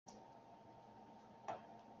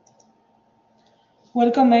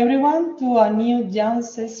Welcome everyone to a new Jam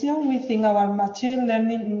session within our Machine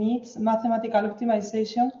Learning Needs Mathematical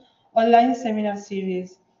Optimization online seminar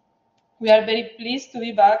series. We are very pleased to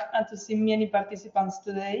be back and to see many participants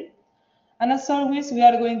today. And as always, we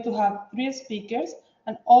are going to have 3 speakers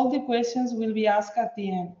and all the questions will be asked at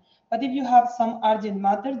the end. But if you have some urgent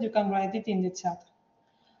matter, you can write it in the chat.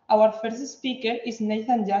 Our first speaker is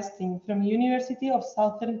Nathan Justin from University of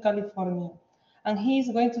Southern California, and he is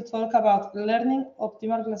going to talk about learning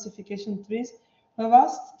optimal classification trees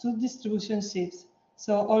robust to distribution shifts.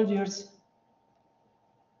 So all yours.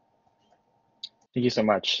 Thank you so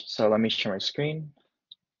much. So let me share my screen.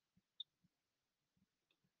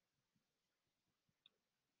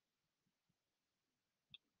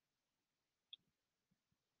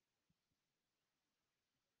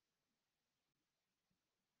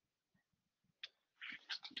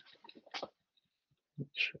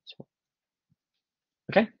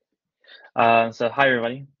 Okay. So hi,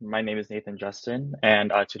 everybody. My name is Nathan Justin,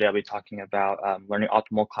 and today I'll be talking about learning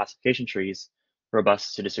optimal classification trees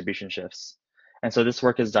robust to distribution shifts. And so this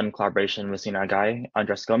work is done in collaboration with Sina Guy,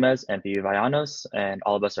 Andres Gomez, and Theo Villanos, and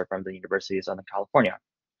all of us are from the University of Southern California.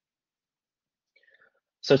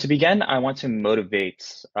 So to begin, I want to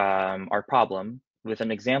motivate our problem with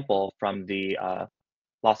an example from the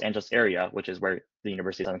Los Angeles area, which is where the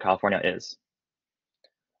University of Southern California is.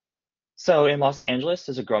 So in Los Angeles,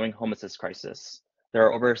 there's a growing homelessness crisis. There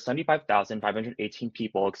are over 75,518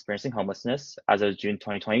 people experiencing homelessness as of June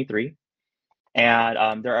 2023.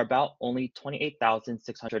 And there are about only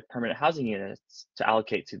 28,600 permanent housing units to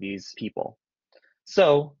allocate to these people.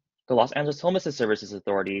 So the Los Angeles Homelessness Services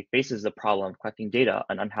Authority faces the problem of collecting data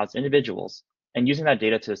on unhoused individuals and using that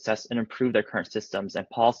data to assess and improve their current systems and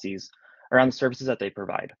policies around the services that they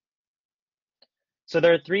provide. So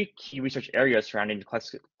there are 3 key research areas surrounding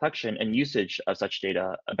the collection and usage of such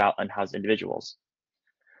data about unhoused individuals.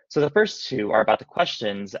 So the first 2 are about the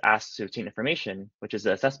questions asked to obtain information, which is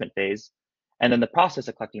the assessment phase, and then the process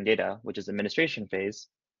of collecting data, which is the administration phase.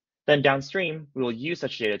 Then downstream, we will use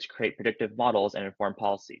such data to create predictive models and inform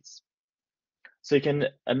policies. So you can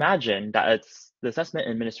imagine that the assessment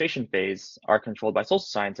and administration phase are controlled by social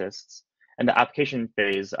scientists, and the application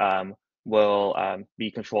phase will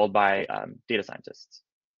be controlled by data scientists.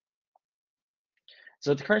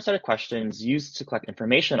 So the current set of questions used to collect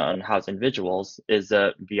information on unhoused individuals is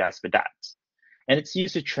the VS-VDAT, and it's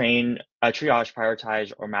used to train, triage,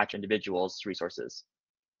 prioritize, or match individuals to resources.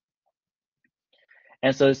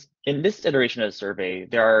 And so in this iteration of the survey,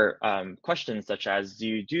 there are questions such as, do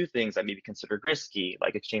you do things that may be considered risky,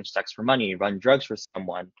 like exchange sex for money, run drugs for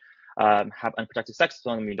someone, have unprotected sex with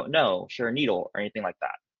someone you don't know, share a needle, or anything like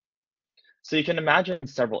that? So you can imagine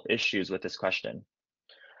several issues with this question.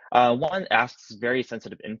 1, asks very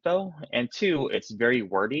sensitive info, and 2, it's very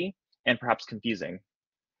wordy and perhaps confusing.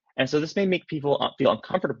 And so this may make people feel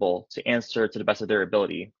uncomfortable to answer to the best of their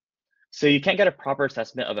ability. So you can't get a proper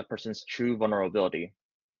assessment of a person's true vulnerability.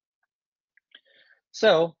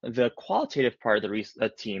 So the qualitative part of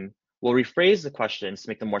the team will rephrase the questions to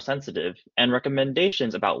make them more sensitive, and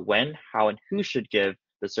recommendations about when, how, and who should give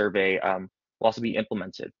the survey will also be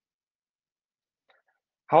implemented.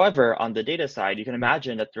 However, on the data side, you can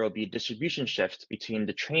imagine that there will be distribution shifts between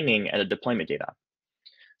the training and the deployment data.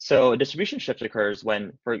 So a distribution shift occurs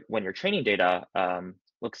when your training data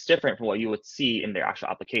looks different from what you would see in the actual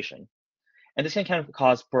application. And this can kind of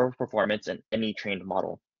cause poor performance in any trained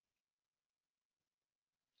model.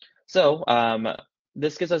 So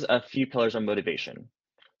this gives us a few pillars of motivation.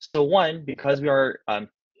 So 1, because we are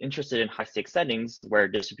interested in high-stakes settings where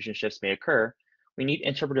distribution shifts may occur, we need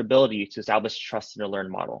interpretability to establish trust in a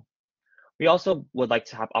learned model. We also would like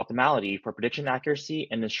to have optimality for prediction accuracy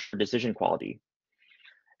and ensure decision quality.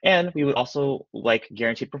 And we would also like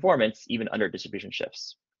guaranteed performance even under distribution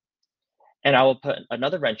shifts. And I will put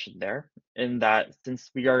another wrench in there, in that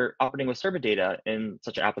since we are operating with survey data in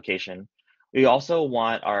such an application, we also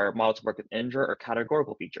want our model to work with integer or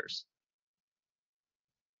categorical features.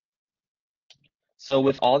 So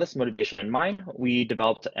with all this motivation in mind, we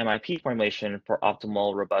developed an MIP formulation for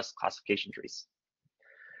optimal robust classification trees.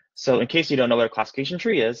 So in case you don't know what a classification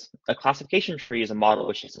tree is a model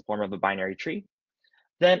which takes the form of a binary tree.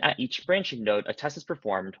 Then at each branching node, a test is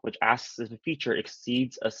performed, which asks if a feature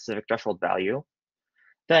exceeds a specific threshold value.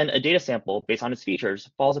 Then a data sample based on its features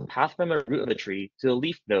follows a path from the root of the tree to the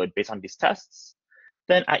leaf node based on these tests.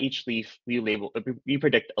 Then at each leaf, we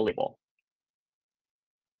predict a label.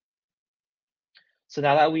 So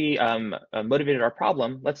now that we motivated our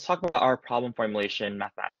problem, let's talk about our problem formulation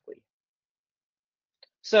mathematically.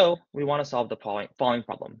 So we want to solve the following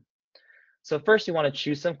problem. So first, you want to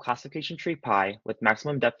choose some classification tree pi with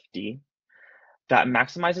maximum depth d. that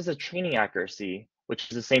maximizes the training accuracy,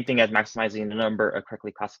 which is the same thing as maximizing the number of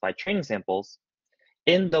correctly classified training samples,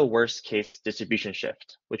 in the worst case distribution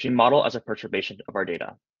shift, which we model as a perturbation of our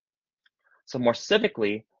data. So more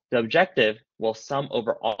specifically, the objective will sum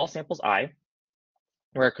over all samples I,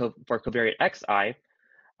 where for covariate xi,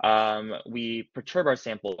 we perturb our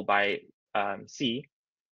sample by C,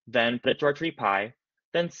 then put it to our tree pi,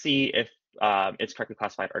 then see if it's correctly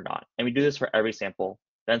classified or not. And we do this for every sample,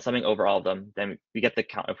 then summing over all of them, then we get the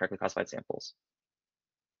count of correctly classified samples.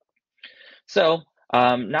 So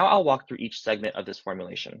now I'll walk through each segment of this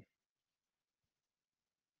formulation.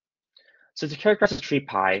 So to characterize the tree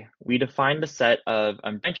pi, we define the set of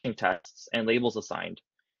branching tests and labels assigned.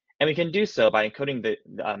 And we can do so by encoding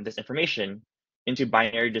this information into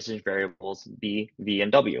binary decision variables B, V,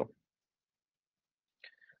 and W.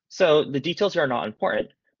 So the details here are not important,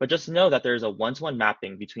 but just know that there's a one-to-one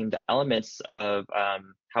mapping between the elements of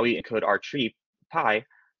how we encode our tree pi,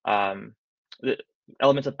 the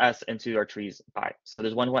elements of S into our tree's pi. So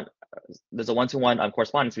there's a one-to-one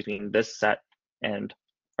correspondence between this set and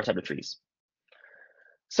our set of trees.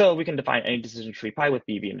 So we can define any decision tree pi with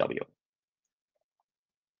B, V, and W.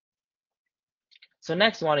 So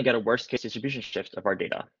next, we want to get a worst case distribution shift of our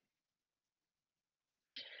data.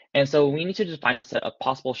 And so we need to define a set of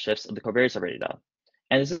possible shifts of the covariates of our data.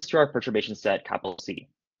 And this is through our perturbation set, capital C.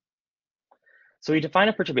 So we define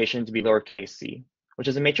a perturbation to be lowercase c, which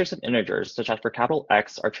is a matrix of integers, such as for capital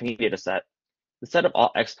X, our training data set, the set of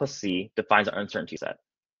all x plus c defines our uncertainty set.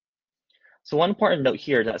 So one important note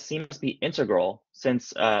here is that c must be integral,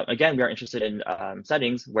 since again, we are interested in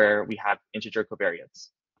settings where we have integer covariates.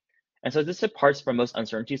 And so this departs from most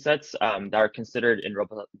uncertainty sets that are considered in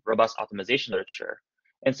robust optimization literature.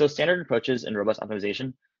 And so standard approaches in robust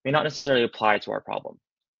optimization may not necessarily apply to our problem.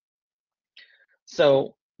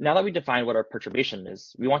 So now that we define what our perturbation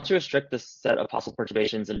is, we want to restrict this set of possible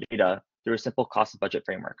perturbations in data through a simple cost of budget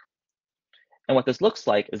framework. And what this looks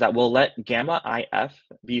like is that we'll let gamma IF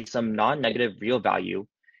be some non-negative real value,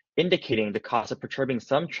 indicating the cost of perturbing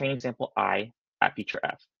some training sample I at feature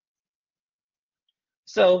F.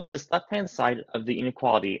 So this left-hand side of the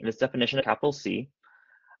inequality in this definition of capital C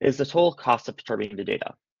is the total cost of perturbing the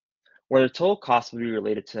data, where the total cost will be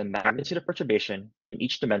related to the magnitude of perturbation in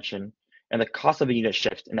each dimension and the cost of a unit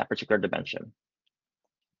shift in that particular dimension.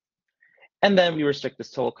 And then we restrict this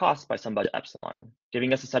total cost by some budget epsilon,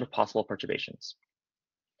 giving us a set of possible perturbations.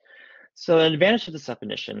 So an advantage of this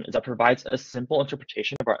definition is that it provides a simple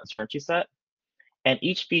interpretation of our uncertainty set, and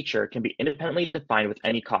each feature can be independently defined with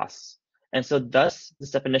any costs. And so thus,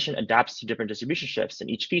 this definition adapts to different distribution shifts in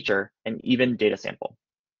each feature and even data sample.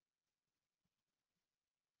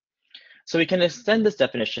 So we can extend this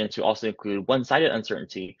definition to also include one-sided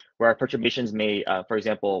uncertainty, where our perturbations may, for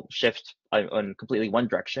example, shift in completely one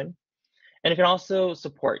direction. And it can also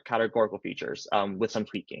support categorical features with some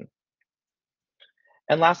tweaking.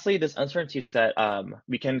 And lastly, this uncertainty set,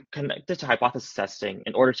 we can connect it to hypothesis testing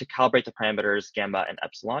in order to calibrate the parameters gamma and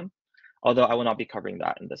epsilon, although I will not be covering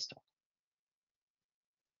that in this talk.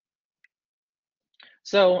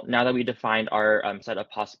 So now that we defined our set of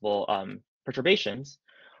possible perturbations,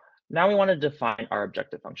 now we want to define our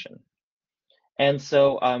objective function. And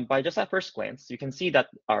so by just at first glance, you can see that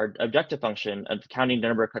our objective function of counting the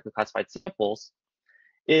number of correctly classified samples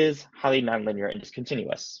is highly nonlinear and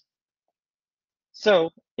discontinuous. So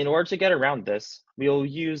in order to get around this, we will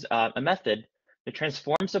use a method that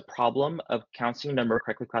transforms the problem of counting the number of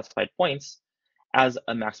correctly classified points as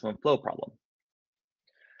a maximum flow problem.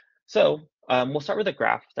 So we'll start with a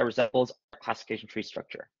graph that resembles a classification tree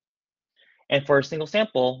structure. And for a single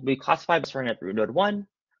sample, we classify by starting at root node 1,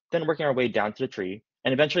 then working our way down to the tree,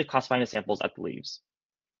 and eventually classifying the samples at the leaves.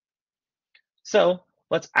 So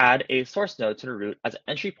let's add a source node to the root as an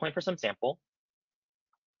entry point for some sample,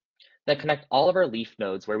 then connect all of our leaf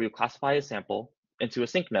nodes where we classify a sample into a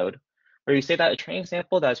sink node, where we say that a training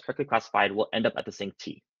sample that is correctly classified will end up at the sink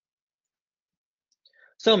T.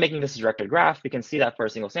 So making this a directed graph, we can see that for a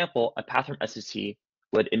single sample, a path from S to T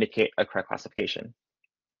would indicate a correct classification.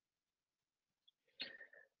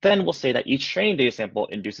 Then we'll say that each training data sample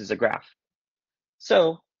induces a graph.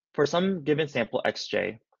 So for some given sample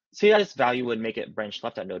xj, say that its value would make it branch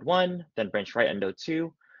left at node 1, then branch right at node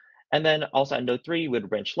 2, and then also at node 3 would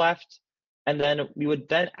branch left, and then we would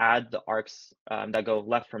then add the arcs that go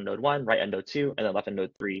left from node 1, right at node 2, and then left at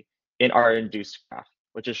node 3 in our induced graph,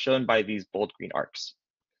 which is shown by these bold green arcs.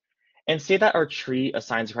 And say that our tree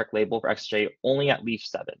assigns the correct label for xj only at leaf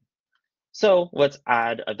 7. So let's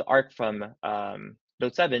add the arc from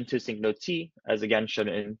node 7 to sink node T, as again shown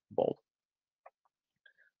in bold.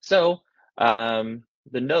 So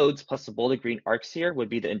the nodes plus the bolded green arcs here would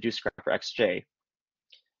be the induced graph for xj,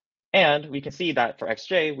 And we can see that for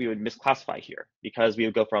xj, we would misclassify here because we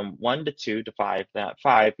would go from 1 to 2 to 5, then at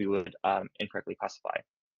 5, we would incorrectly classify.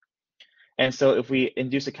 And so if we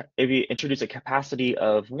introduce a capacity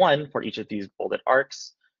of 1 for each of these bolded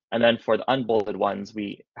arcs, and then for the unbolded ones,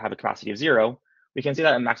 we have a capacity of 0, we can see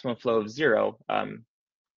that a maximum flow of 0,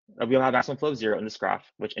 we'll have maximum flow of 0 in this graph,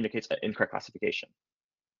 which indicates an incorrect classification.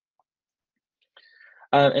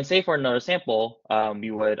 And say for another sample,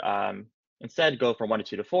 we would instead go from 1 to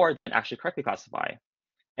 2 to 4 and actually correctly classify.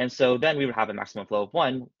 And so then we would have a maximum flow of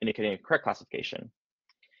 1, indicating a correct classification.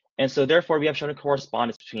 And so therefore, we have shown a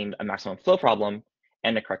correspondence between a maximum flow problem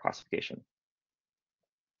and a correct classification.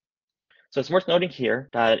 So it's worth noting here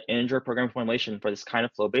that integer programming formulation for this kind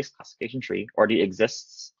of flow-based classification tree already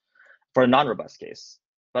exists for a non-robust case.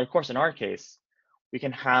 But of course, in our case, we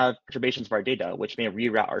can have perturbations of our data, which may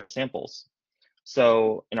reroute our samples.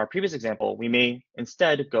 So in our previous example, we may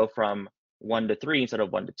instead go from 1 to 3 instead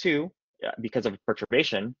of 1 to 2 because of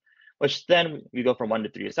perturbation, which then we go from 1 to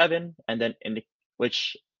 3 to 7, and then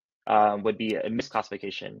which would be a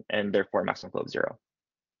misclassification and therefore a maximum flow of 0.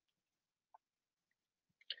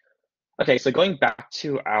 Okay, so going back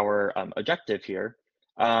to our objective here,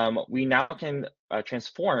 we now can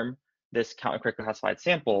transform this count and correctly classified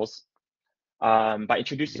samples by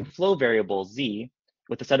introducing flow variable z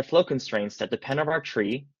with a set of flow constraints that depend on our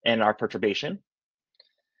tree and our perturbation.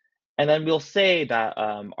 And then we'll say that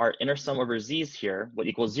our inner sum over z's here would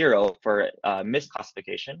equal 0 for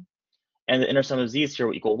misclassification, and the inner sum of z's here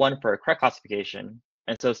will equal 1 for a correct classification.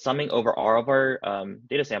 And so summing over all of our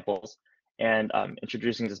data samples and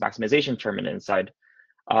introducing this maximization term inside,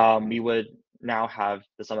 we would now have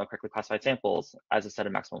the sum of correctly classified samples as a set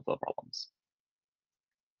of maximum flow problems.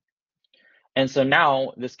 And so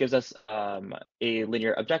now this gives us a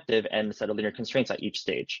linear objective and a set of linear constraints at each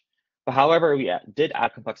stage. But however, we did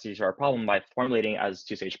add complexity to our problem by formulating as a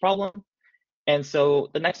two-stage problem. And so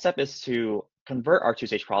the next step is to convert our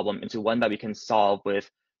two-stage problem into one that we can solve with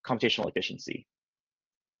computational efficiency.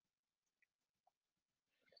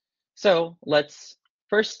 So let's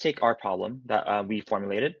first take our problem that we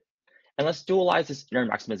formulated, and let's dualize this inner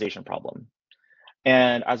maximization problem.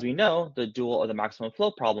 And as we know, the dual of the maximum flow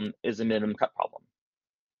problem is a minimum cut problem.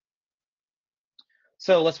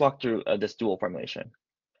 So let's walk through this dual formulation.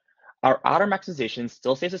 Our outer maximization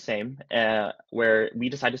still stays the same, where we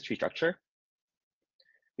decide this tree structure.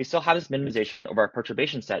 We still have this minimization of our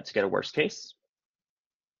perturbation set to get a worst case.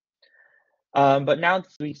 But now,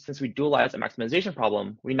 since we dualize a maximization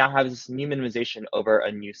problem, we now have this new minimization over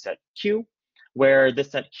a new set Q, where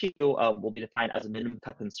this set Q will be defined as a minimum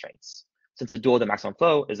cut constraints, since the dual of the maximum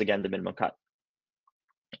flow is, again, the minimum cut.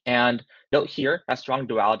 And note here, that strong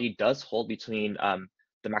duality does hold between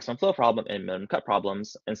the maximum flow problem and minimum cut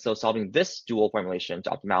problems. And so solving this dual formulation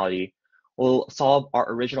to optimality will solve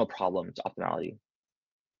our original problem to optimality.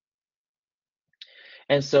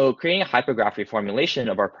 And so creating a hypergraphy formulation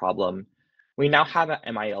of our problem, we now have an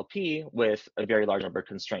MILP with a very large number of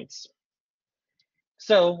constraints.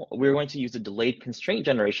 So we're going to use a delayed constraint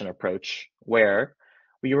generation approach where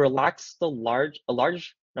we relax a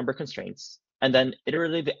large number of constraints and then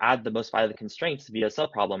iteratively add the most violent constraints via a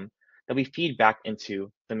subproblem that we feed back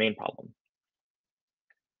into the main problem.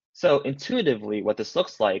 So intuitively, what this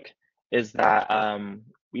looks like is that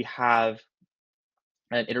we have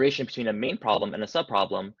an iteration between a main problem and a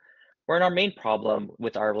subproblem, where in our main problem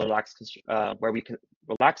with our where we can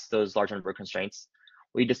relax those large number of constraints,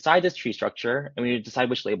 we decide this tree structure and we decide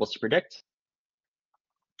which labels to predict.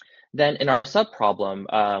 Then in our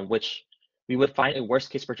subproblem, which we would find a worst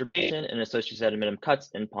case perturbation and associated set of minimum cuts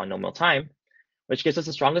in polynomial time, which gives us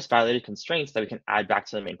the strongest violated constraints that we can add back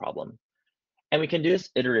to the main problem. And we can do this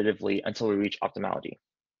iteratively until we reach optimality.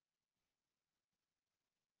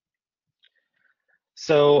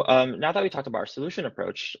 So now that we talked about our solution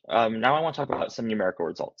approach, now I want to talk about some numerical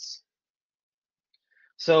results.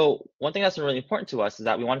 So one thing that's really important to us is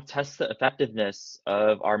that we want to test the effectiveness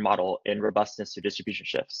of our model in robustness to distribution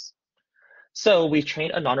shifts. So we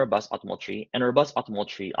trained a non-robust optimal tree and a robust optimal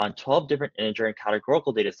tree on 12 different integer and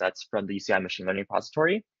categorical data sets from the UCI machine learning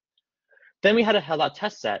repository. Then we had a held out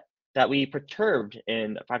test set that we perturbed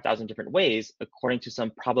in 5,000 different ways according to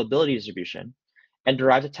some probability distribution and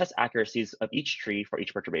derived the test accuracies of each tree for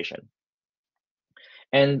each perturbation.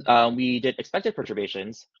 And we did expected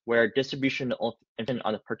perturbations where distribution on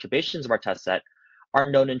the perturbations of our test set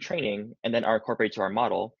are known in training and then are incorporated to our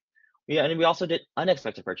model. And we also did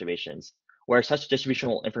unexpected perturbations where such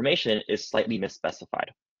distributional information is slightly misspecified.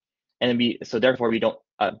 And so therefore we don't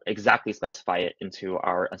exactly specify it into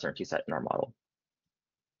our uncertainty set in our model.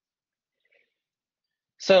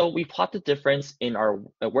 So we plot the difference in our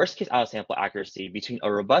worst case out of sample accuracy between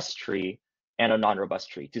a robust tree and a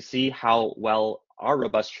non-robust tree to see how well our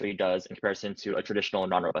robust tree does in comparison to a traditional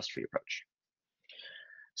non-robust tree approach.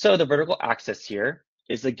 So the vertical axis here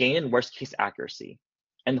is the gain in worst case accuracy,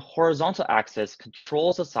 and the horizontal axis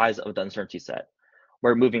controls the size of the uncertainty set,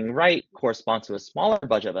 where moving right corresponds to a smaller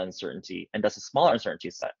budget of uncertainty and thus a smaller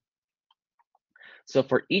uncertainty set. So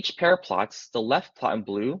for each pair of plots, the left plot in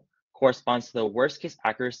blue corresponds to the worst case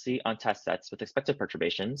accuracy on test sets with expected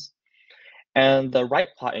perturbations, and the right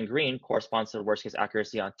plot in green corresponds to the worst case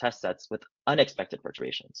accuracy on test sets with unexpected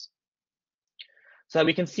perturbations. So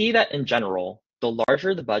we can see that in general, the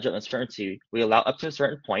larger the budget of uncertainty we allow up to a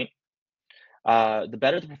certain point, the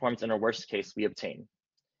better the performance in our worst case we obtain.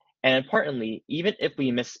 And importantly, even if we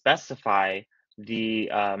misspecify the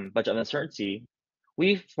budget of uncertainty,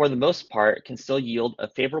 we, for the most part, can still yield a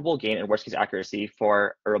favorable gain in worst case accuracy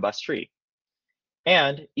for a robust tree.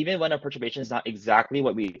 And even when a perturbation is not exactly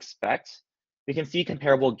what we expect, we can see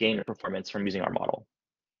comparable gain in performance from using our model.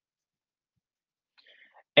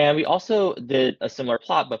 And we also did a similar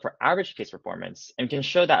plot, but for average case performance, and can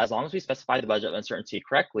show that as long as we specify the budget of uncertainty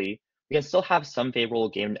correctly, we can still have some favorable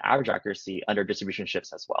gain in average accuracy under distribution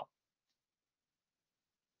shifts as well.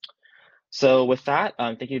 So with that,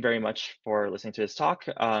 thank you very much for listening to this talk.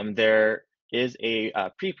 There is a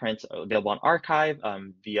preprint available on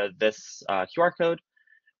arXiv via this QR code.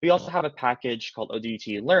 We also have a package called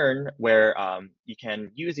ODT Learn, where you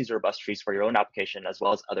can use these robust trees for your own application, as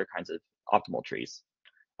well as other kinds of optimal trees.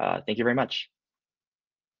 Thank you very much.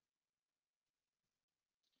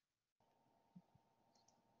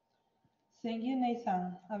 Thank you,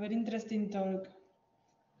 Nathan. A very interesting talk.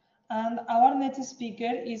 And our next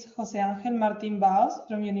speaker is José Ángel Martín Baos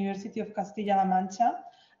from University of Castilla-La Mancha,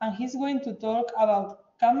 and he's going to talk about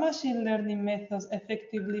can machine learning methods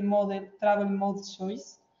effectively model travel mode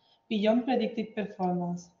choice beyond predicted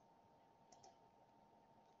performance.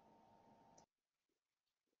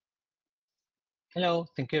 Hello,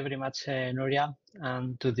 thank you very much, Nuria,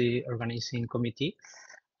 and to the organizing committee.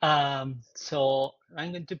 So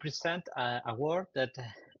I'm going to present a work that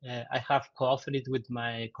I have co-authored with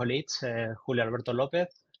my colleagues, Julio Alberto López,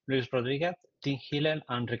 Luis Rodriguez, Tim Hillel,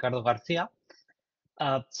 and Ricardo Garcia.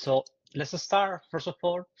 So let's start. First of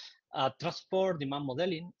all, transport demand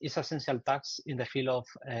modeling is an essential task in the field of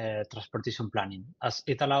transportation planning, as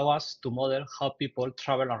it allows us to model how people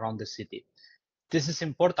travel around the city. This is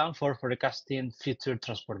important for forecasting future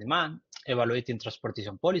transport demand, evaluating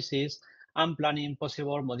transportation policies, and planning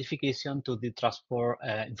possible modification to the transport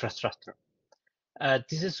infrastructure.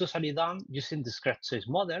 This is usually done using discrete choice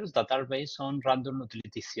models that are based on random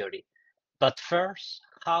utility theory. But first,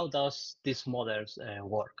 how does these models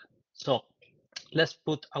work? So let's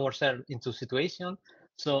put ourselves into a situation.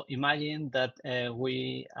 So imagine that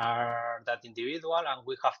we are that individual and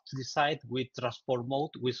we have to decide which transport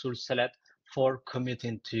mode we should select for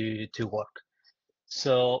commuting to work.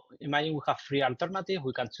 So imagine we have three alternatives.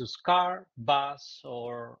 We can choose car, bus,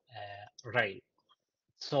 or rail.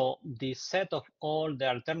 So the set of all the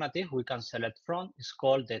alternatives we can select from is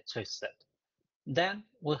called the choice set. Then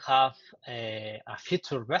we have a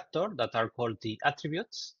feature vector that are called the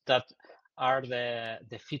attributes that are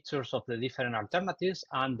the features of the different alternatives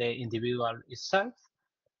and the individual itself.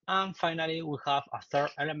 And finally, we have a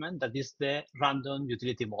third element that is the random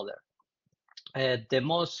utility model. The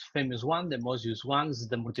most famous one, the most used one, is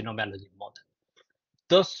the multinomial logic model.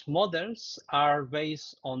 Those models are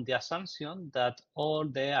based on the assumption that all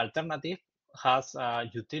the alternative has a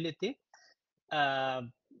utility.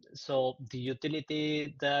 So the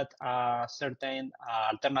utility that a certain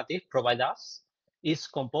alternative provides us is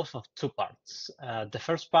composed of two parts. The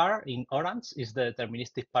first part in orange is the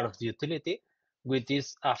deterministic part of the utility, which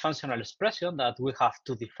is a functional expression that we have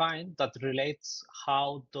to define that relates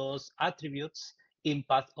how those attributes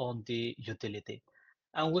impact on the utility.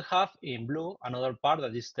 And we have in blue another part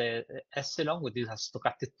that is the epsilon, which is a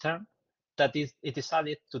stochastic term, that is it is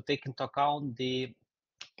added to take into account the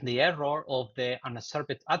error of the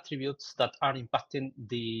unobserved attributes that are impacting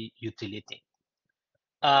the utility.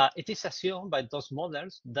 It is assumed by those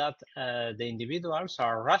models that the individuals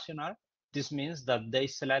are rational. This means that they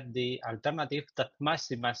select the alternative that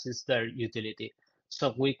maximizes their utility.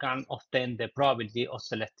 So we can obtain the probability of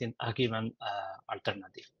selecting a given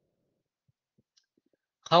alternative.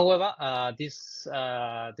 However,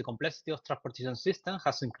 the complexity of transportation system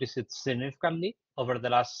has increased significantly over the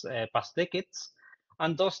last past decades,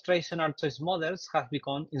 and those traditional choice models have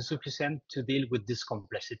become insufficient to deal with this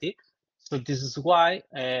complexity. So this is why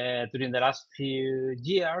during the last few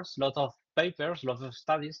years, a lot of papers, a lot of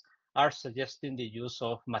studies are suggesting the use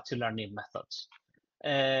of machine learning methods.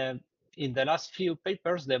 In the last few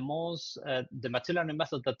papers, the machine learning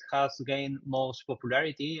method that has gained most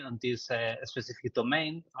popularity on this specific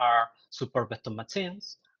domain are support vector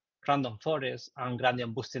machines, random forests, and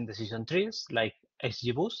gradient boosting decision trees, like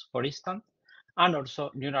XGBoost, for instance, and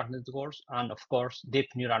also neural networks, and of course, deep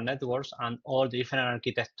neural networks, and all the different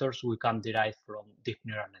architectures we can derive from deep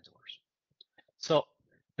neural networks. So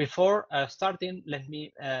before starting, let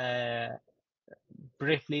me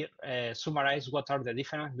briefly summarize what are the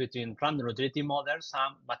differences between random utility models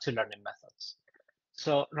and machine learning methods.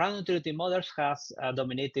 So random utility models has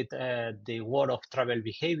dominated the world of travel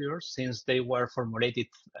behavior since they were formulated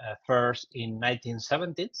first in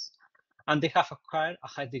 1970s, and they have acquired a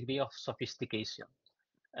high degree of sophistication.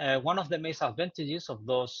 One of the main advantages of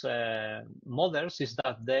those models is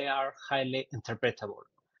that they are highly interpretable.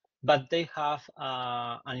 But they have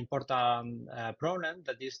an important problem,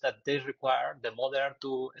 that is that they require the model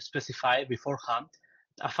to specify beforehand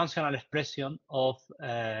a functional expression of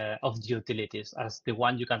the utilities, as the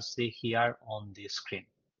one you can see here on the screen.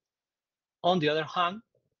 On the other hand,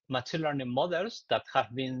 machine learning models that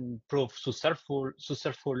have been proved successful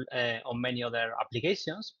on many other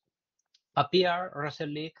applications appear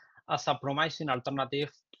recently as a promising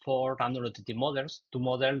alternative for random utility models to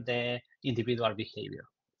model the individual behavior.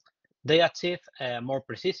 They achieve more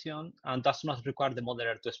precision and does not require the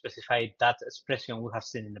modeler to specify that expression we have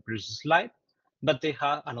seen in the previous slide, but they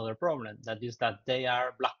have another problem, that is that they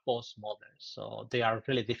are black box models, so they are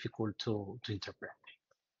really difficult to interpret.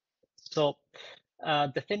 So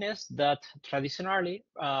the thing is that traditionally,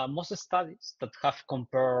 most studies that have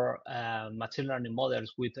compared machine learning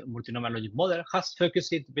models with multinomial logic model has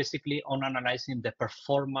focused basically on analyzing the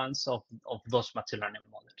performance of those machine learning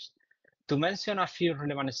models. To mention a few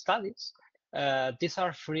relevant studies, these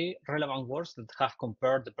are 3 relevant works that have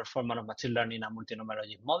compared the performance of machine learning and multinomial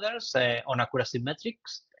logic models on accuracy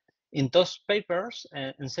metrics. In those papers,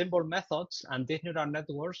 ensemble methods and deep neural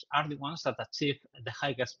networks are the ones that achieve the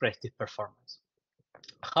highest predictive performance.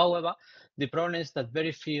 However, the problem is that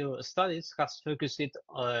very few studies have focused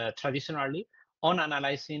traditionally on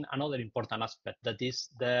analyzing another important aspect, that is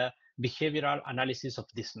the behavioral analysis of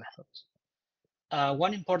these methods.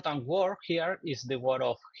 One important work here is the work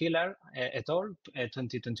of Hiller et al.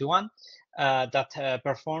 2021 that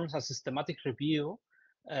performs a systematic review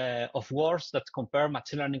of works that compare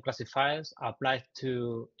machine learning classifiers applied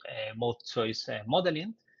to mode choice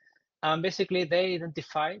modeling. And basically, they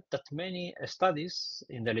identify that many studies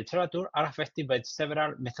in the literature are affected by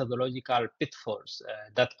several methodological pitfalls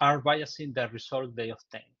that are biasing the result they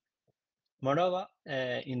obtain. Moreover,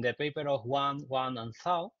 in the paper of Wang, and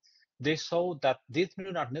Zhao, they show that deep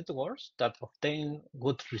neural networks that obtain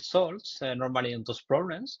good results normally in those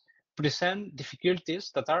problems present difficulties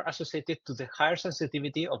that are associated to the higher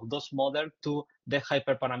sensitivity of those models to the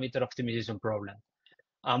hyperparameter optimization problem.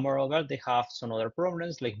 And moreover, they have some other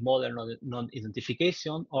problems like model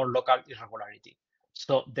non-identification or local irregularity.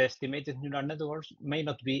 So the estimated neural networks may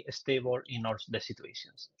not be stable in all the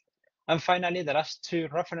situations. And finally, the last 2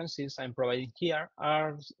 references I'm providing here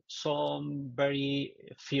are some very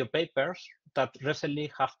few papers that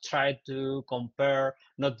recently have tried to compare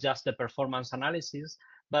not just the performance analysis,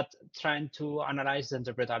 but trying to analyze the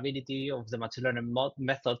interpretability of the machine learning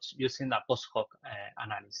methods using a post hoc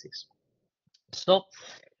analysis. So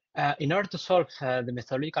in order to solve the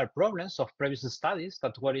methodological problems of previous studies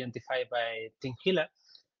that were identified by Tim Hiller,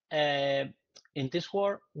 in this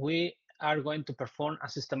work, we are going to perform a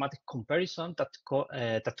systematic comparison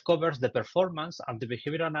that covers the performance and the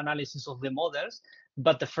behavioral analysis of the models,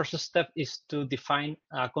 but the first step is to define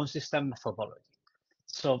a consistent methodology.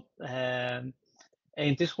 So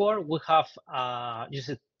in this work, we have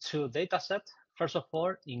used 2 data sets. First of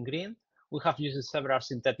all, in green, we have used several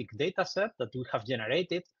synthetic data sets that we have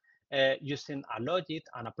generated using a logit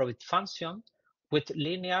and a probability function with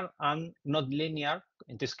linear and not linear,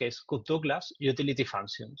 in this case, Cook-Douglas utility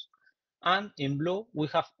functions. And in blue, we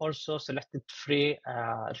have also selected 3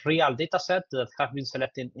 real data sets that have been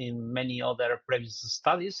selected in many other previous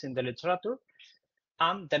studies in the literature.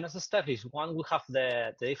 And the next step is, once we have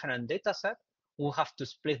the different data set, we have to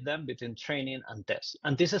split them between training and test.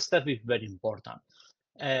 And this step is very important.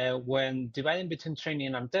 When dividing between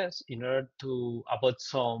training and test, in order to avoid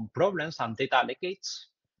some problems and data leakage,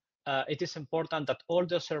 it is important that all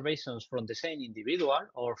the observations from the same individual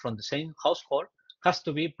or from the same household has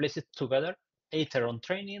to be placed together, either on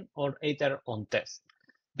training or either on test.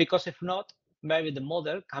 Because if not, maybe the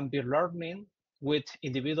model can be learning with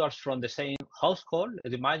individuals from the same household,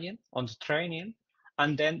 imagine, on the training,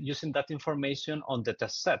 and then using that information on the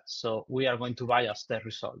test set. So we are going to bias the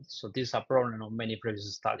results. So this is a problem of many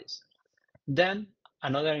previous studies. Then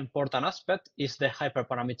another important aspect is the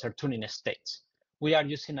hyperparameter tuning stage. We are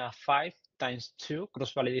using a 5x2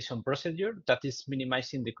 cross-validation procedure that is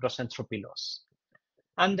minimizing the cross-entropy loss.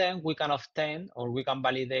 And then we can obtain or we can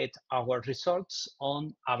validate our results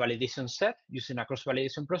on a validation set using a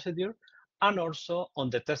cross-validation procedure, and also on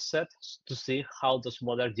the test set to see how those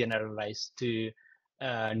models generalize to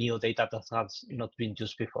new data that has not been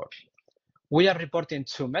used before. We are reporting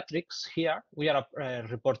two metrics here. We are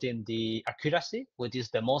reporting the accuracy, which is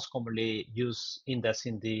the most commonly used index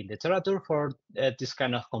in the literature for this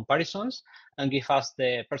kind of comparisons, and give us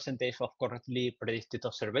the percentage of correctly predicted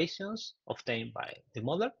observations obtained by the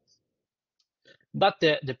model. But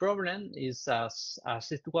the problem is, as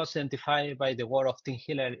it was identified by the work of Tim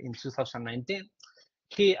Hiller in 2019,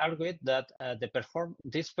 he argued that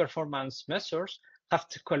these performance measures have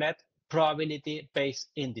to collect probability-based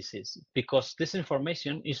indices, because this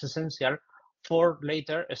information is essential for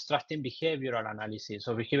later extracting behavioral analysis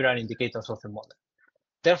or behavioral indicators of the model.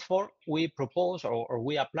 Therefore, we propose or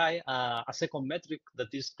we apply a second metric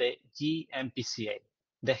that is the GMPCA,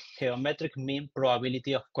 the geometric mean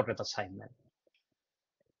probability of correct assignment.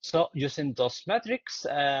 So using those metrics,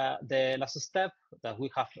 the last step that we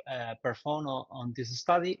have performed on this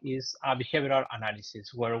study is a behavioral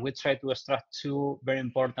analysis, where we try to extract two very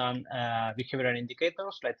important behavioral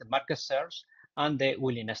indicators like the market shares and the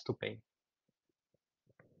willingness to pay.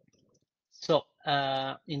 So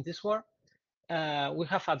in this work, we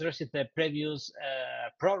have addressed the previous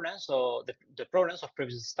problems, or the problems of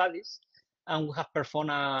previous studies, and we have performed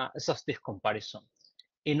a exhaustive comparison.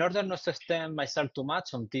 In order not to extend myself too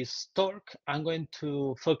much on this talk, I'm going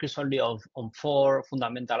to focus only on four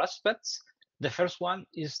fundamental aspects. The first one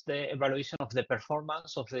is the evaluation of the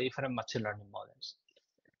performance of the different machine learning models.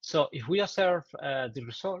 So if we observe the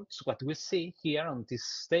results, what we see here on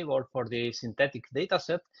this table for the synthetic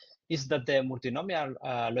dataset is that the multinomial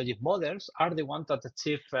logic models are the ones that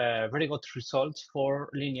achieve very good results for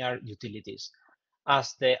linear utilities,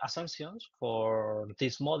 as the assumptions for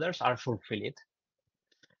these models are fulfilled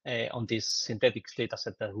on this synthetic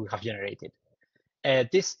dataset that we have generated.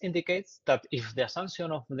 This indicates that if the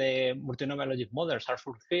assumption of the multinomial logic models are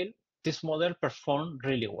fulfilled, this model performs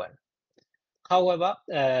really well. However,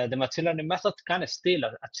 the machine learning method can still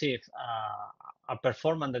achieve a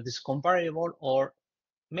performance that is comparable or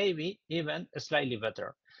maybe even slightly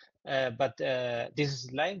better. But this is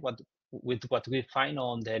in line with what we find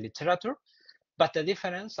on the literature. But the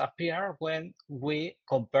difference appears when we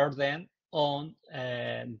compare them on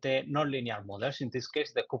the nonlinear models, in this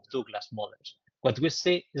case, the Cook-Douglas models. What we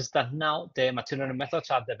see is that now the machine learning methods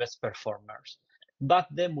are the best performers, but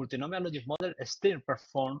the multinomial logic model still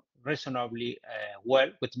perform reasonably well,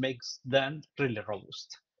 which makes them really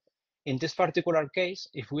robust. In this particular case,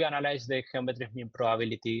 if we analyze the geometric mean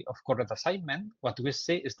probability of correct assignment, what we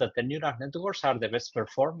see is that the neural networks are the best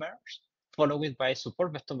performers, followed by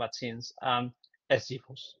support vector machines and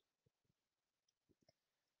SGBoost.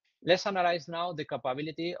 Let's analyze now the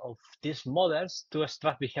capability of these models to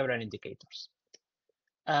extract behavioral indicators.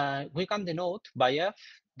 We can denote by F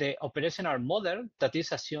the operational model that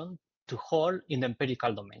is assumed to hold in the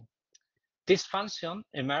empirical domain. This function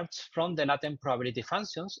emerges from the latent probability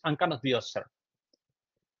functions and cannot be observed.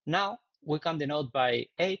 Now, we can denote by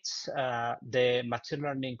H the machine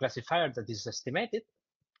learning classifier that is estimated.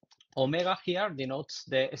 Omega here denotes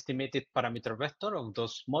the estimated parameter vector of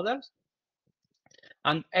those models.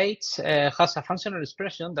 And H has a functional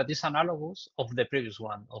expression that is analogous of the previous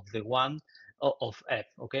one, of the one of F,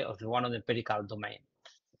 okay, of the one on the empirical domain.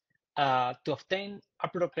 To obtain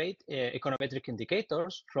appropriate econometric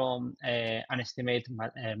indicators from an estimated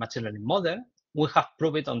machine learning model, we have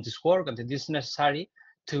proved on this work that it is necessary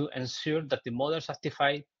to ensure that the model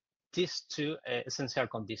satisfies these two essential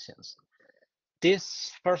conditions.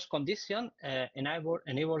 This first condition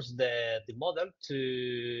enables the model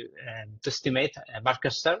to estimate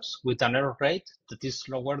market shares with an error rate that is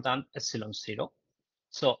lower than epsilon0.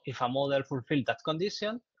 So if a model fulfills that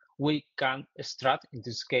condition, we can extract, in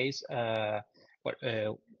this case,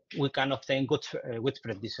 we can obtain good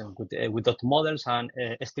prediction with those models and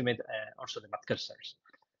estimate also the market shares.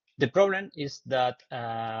 The problem is that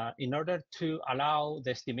in order to allow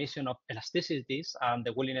the estimation of elasticities and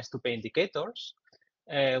the willingness to pay indicators,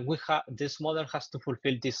 this model has to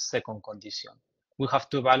fulfill this second condition. We have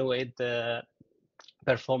to evaluate the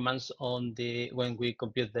performance on when we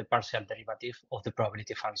compute the partial derivative of the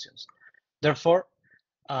probability functions. Therefore,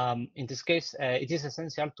 in this case, it is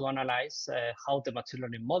essential to analyze how the machine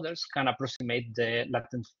learning models can approximate the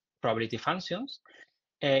latent probability functions.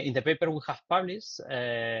 In the paper we have published,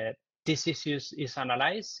 this issue is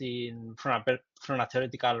analyzed from a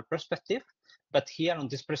theoretical perspective, but here on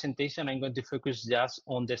this presentation, I'm going to focus just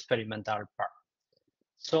on the experimental part.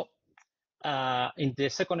 So in the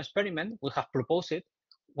second experiment, we have proposed it.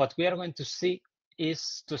 What we are going to see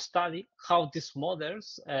is to study how these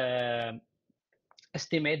models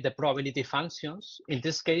estimate the probability functions. In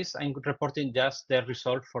this case, I'm reporting just the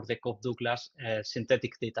result for the Cobb-Douglas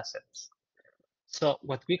synthetic data sets. So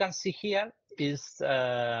what we can see here is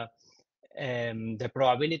the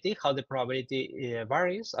probability, how the probability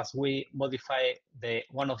varies as we modify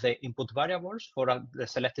one of the input variables for the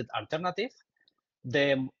selected alternative.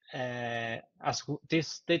 As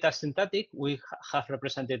this data synthetic, we have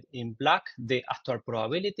represented in black the actual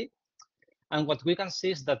probability. And what we can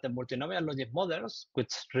see is that the multinomial logic models,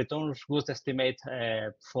 which returns good estimate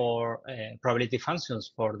for probability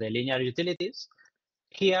functions for the linear utilities,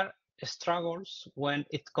 here struggles when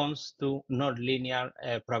it comes to nonlinear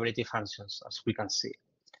probability functions, as we can see.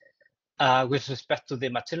 With respect to the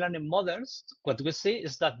machine learning models, what we see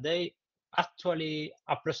is that they actually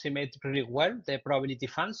approximate really well the probability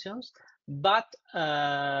functions, but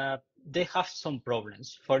they have some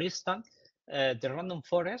problems. For instance, the random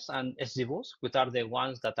forest and XGBoost, which are the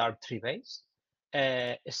ones that are tree-based,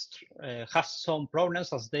 have some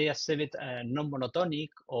problems as they exhibit non-monotonic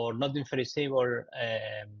or not inferenceable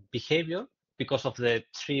behavior because of the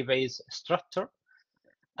tree-based structure.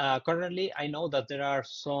 Currently, I know that there are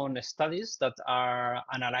some studies that are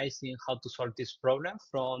analyzing how to solve this problem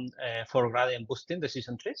for gradient boosting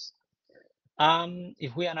decision trees.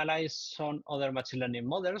 If we analyze some other machine learning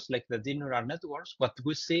models, like the deep neural networks, what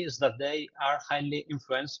we see is that they are highly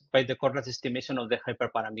influenced by the correct estimation of the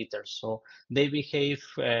hyperparameters. So they behave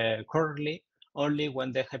correctly only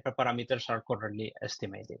when the hyperparameters are correctly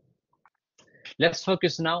estimated. Let's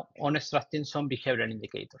focus now on extracting some behavioral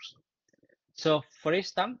indicators. So for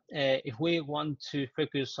instance, if we want to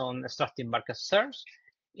focus on extracting market shares,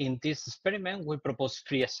 in this experiment, we propose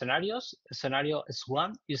 3 scenarios. Scenario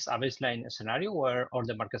S1 is a baseline scenario where all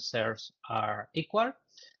the market shares are equal.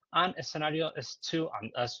 And scenario S2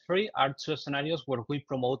 and S3 are 2 scenarios where we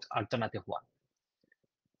promote alternative 1.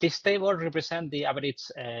 This table represents the average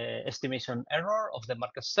estimation error of the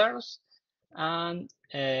market shares. And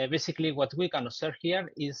basically what we can observe here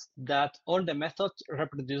is that all the methods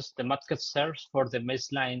reproduce the market shares for the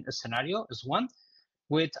baseline scenario S1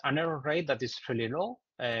 with an error rate that is really low,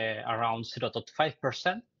 around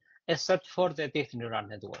 0.5%, except for the deep neural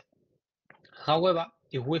network. However,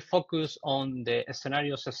 if we focus on the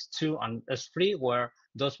scenarios S2 and S3, where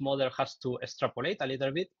those models has to extrapolate a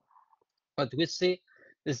little bit, what we see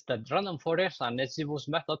is that random forest and XGBoost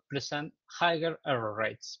method present higher error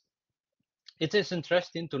rates. It is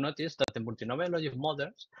interesting to notice that the multinomial logic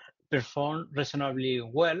models perform reasonably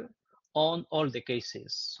well on all the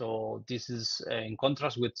cases. So this is in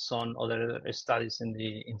contrast with some other studies in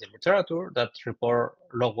the literature that report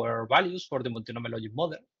lower values for the multinomial logic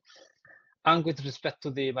model. And with respect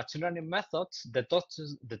to the machine learning methods, the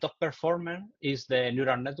top performer is the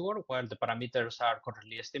neural network, where the parameters are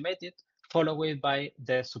correctly estimated, followed by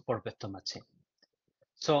the support vector machine.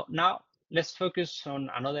 So now let's focus on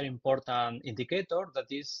another important indicator, that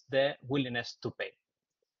is the willingness to pay.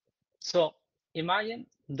 So imagine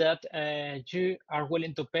that you are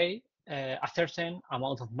willing to pay a certain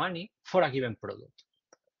amount of money for a given product.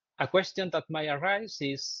 A question that might arise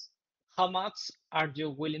is, how much are you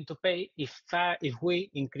willing to pay if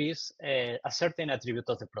we increase a certain attribute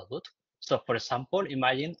of the product? So for example,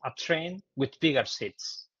 imagine a train with bigger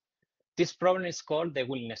seats. This problem is called the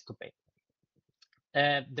willingness to pay.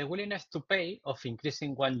 The willingness to pay of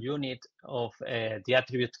increasing 1 unit of the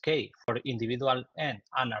attribute k for individual n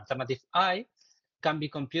and alternative I can be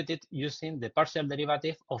computed using the partial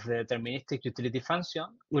derivative of the deterministic utility function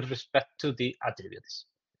with respect to the attributes.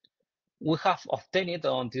 We have obtained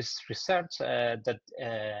on this research that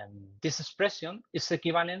this expression is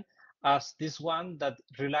equivalent as this one that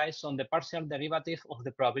relies on the partial derivative of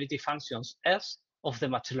the probability functions S of the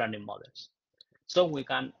machine learning models. So we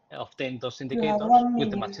can obtain those indicators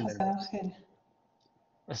with the machine learning.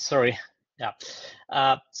 Ángel. Sorry, yeah.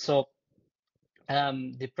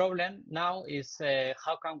 The problem now is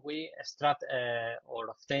how can we extract or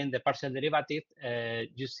obtain the partial derivative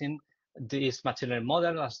using this machine learning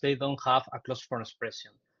model, as they don't have a closed form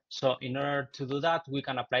expression. So in order to do that, we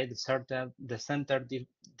can apply the center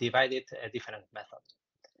divided difference method.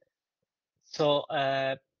 So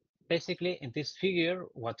basically, in this figure,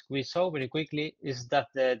 what we saw very quickly is that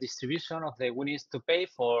the distribution of the willingness to pay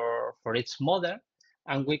for each model,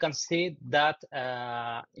 and we can see that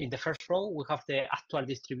in the first row, we have the actual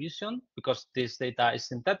distribution because this data is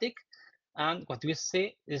synthetic. And what we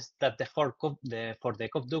see is that for the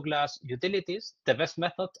Cobb-Douglas utilities, the best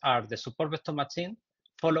methods are the support vector machine,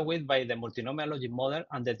 followed by the multinomial logic model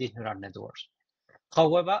and the deep neural networks.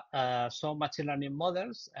 However, some machine learning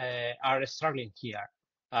models are struggling here,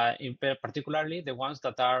 particularly the ones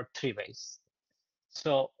that are tree-based.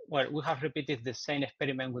 So, well, we have repeated the same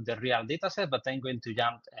experiment with the real dataset, but I'm going to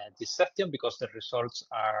jump this section because the results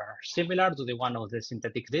are similar to the one of the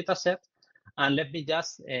synthetic dataset. And let me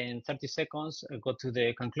just, in 30 seconds, go to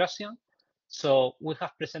the conclusion. So we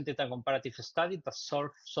have presented a comparative study that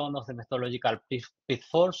solves some of the methodological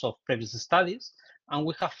pitfalls of previous studies, and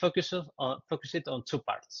we have focused on two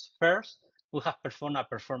parts. First, we have performed a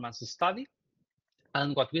performance study,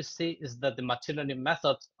 and what we see is that the machine learning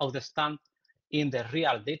methods outstand in the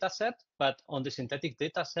real dataset, but on the synthetic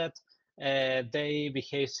dataset, they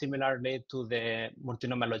behave similarly to the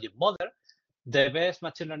multinomial logic model. The best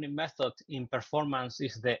machine learning method in performance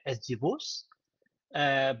is the XGBoost,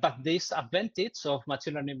 but this advantage of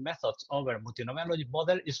machine learning methods over multinomial logic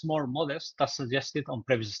model is more modest than suggested on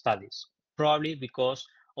previous studies, probably because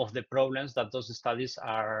of the problems that those studies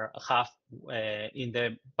have in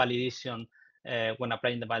the validation when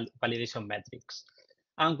applying the validation metrics.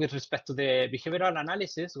 And with respect to the behavioral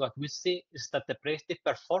analysis, what we see is that the predictive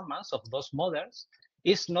performance of those models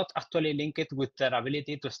is not actually linked with their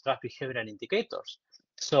ability to extract behavioral indicators.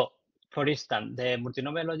 So, for instance, the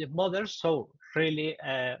multinomial logic models show really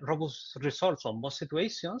robust results on most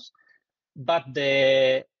situations, but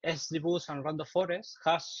the XGBoost and random forest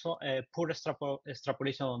has poor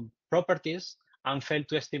extrapolation properties and fail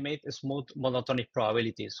to estimate smooth monotonic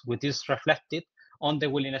probabilities, which is reflected on the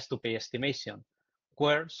willingness to pay estimation,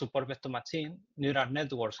 where support vector machine, neural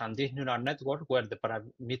networks, and deep neural network, where the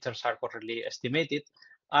parameters are correctly estimated,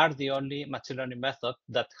 are the only machine learning methods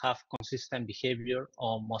that have consistent behavior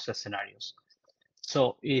on most scenarios.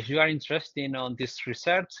 So if you are interested in this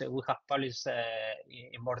research, we have published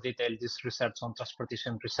in more detail this research on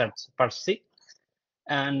transportation research part C,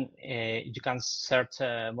 and you can search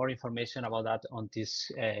more information about that on this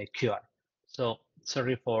QR. So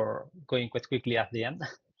sorry for going quite quickly at the end.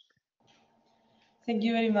 Thank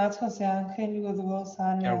you very much, José Ángel. It was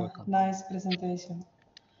a nice presentation.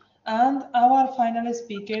 And our final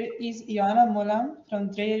speaker is Ioana Molan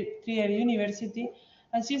from Trier University,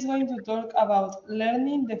 and she's going to talk about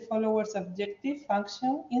learning the follower's objective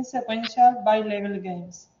function in sequential bilevel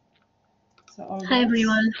games. So, hi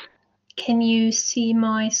everyone, can you see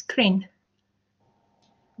my screen?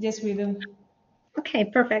 Yes, we do. Okay,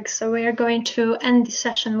 perfect. So we are going to end this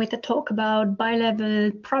session with a talk about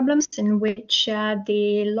bilevel problems in which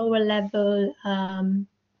the lower level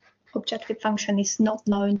objective function is not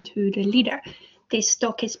known to the leader. This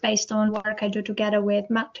talk is based on work I do together with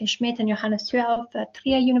Martín Schmidt and Johannes Tuelf at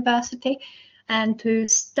Trier University. And to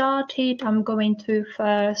start it, I'm going to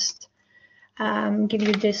first give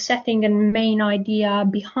you the setting and main idea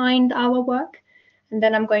behind our work. And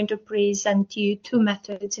then I'm going to present you two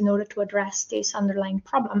methods in order to address this underlying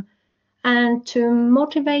problem. And to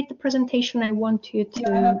motivate the presentation, I want you to...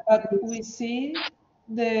 Yeah, but we see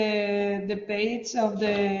the page of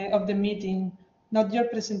the meeting, not your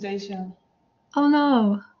presentation. Oh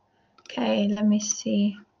no. Okay, let me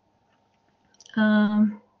see.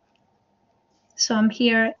 So I'm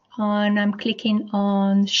here I'm clicking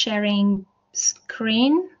on sharing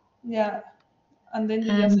screen. Yeah, and then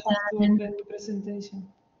you just have to open the presentation.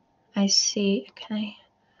 I see, okay.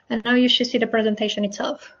 And now you should see the presentation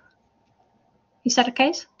itself. Is that the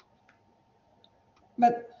case?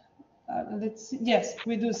 But let's see. Yes,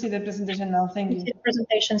 we do see the presentation now. Thank you. See the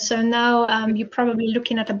presentation. So now you're probably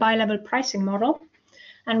looking at a bilevel pricing model,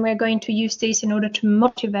 and we're going to use this in order to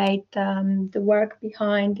motivate the work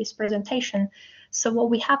behind this presentation. So what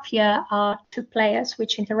we have here are two players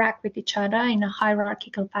which interact with each other in a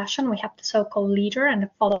hierarchical fashion. We have the so-called leader and the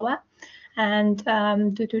follower. And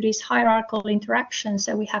due to these hierarchical interactions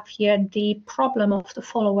that we have here, the problem of the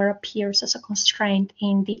follower appears as a constraint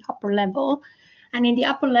in the upper level. And in the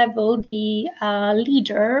upper level, the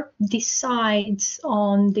leader decides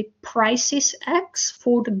on the prices X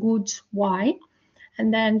for the goods Y.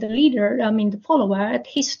 And then the leader, the follower, at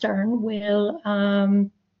his turn will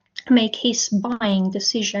make his buying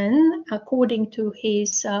decision according to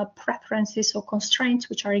his preferences or constraints,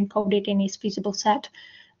 which are encoded in his feasible set,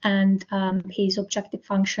 and his objective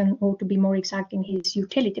function, or to be more exact, in his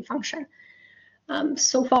utility function.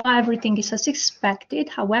 So far, everything is as expected.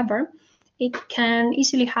 However, it can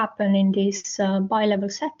easily happen in this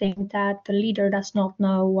bilevel setting that the leader does not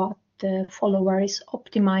know what the follower is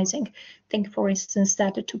optimizing. Think, for instance,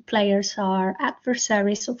 that the two players are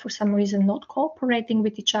adversaries, so for some reason not cooperating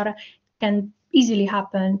with each other. It can easily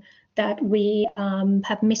happen that we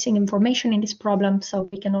have missing information in this problem, so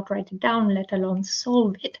we cannot write it down, let alone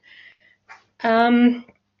solve it.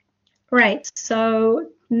 Right, so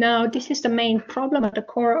now this is the main problem at the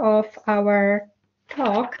core of our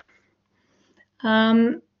talk.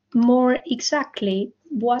 More exactly,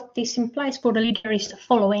 what this implies for the leader is the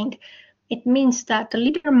following. It means that the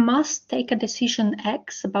leader must take a decision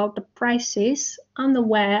X about the prices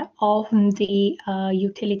unaware of the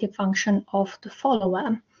utility function of the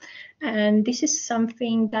follower. And this is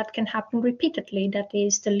something that can happen repeatedly. That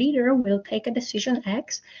is, the leader will take a decision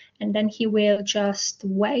X, and then he will just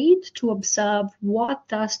wait to observe what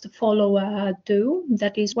does the follower do.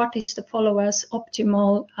 That is, what is the follower's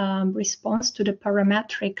optimal response to the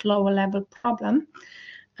parametric lower level problem.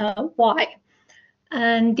 Why?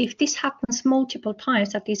 And if this happens multiple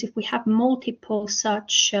times, that is, if we have multiple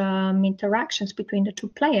such interactions between the two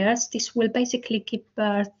players, this will basically give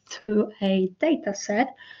birth to a data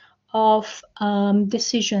set of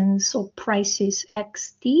decisions or prices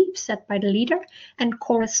XT set by the leader and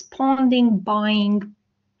corresponding buying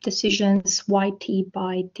decisions YT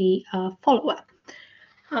by the follower.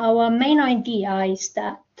 Our main idea is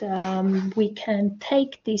that we can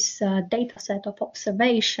take this data set of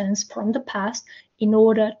observations from the past in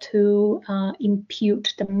order to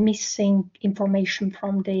impute the missing information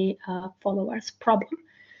from the follower's problem.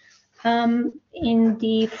 In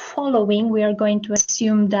the following, we are going to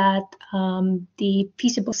assume that the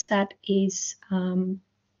feasible set is known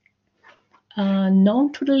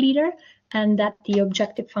to the leader and that the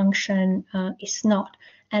objective function is not.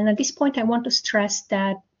 And at this point, I want to stress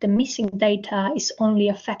that the missing data is only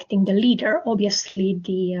affecting the leader. Obviously,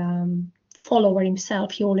 the follower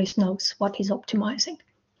himself, he always knows what he's optimizing.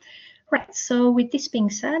 Right, so with this being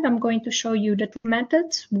said, I'm going to show you the two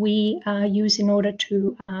methods we use in order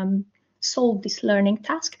to solve this learning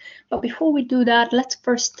task. But before we do that, let's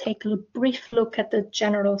first take a brief look at the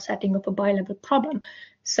general setting of a bilevel problem.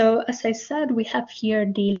 So as I said, we have here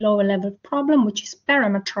the lower level problem, which is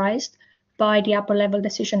parameterized by the upper level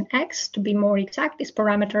decision X. To be more exact, this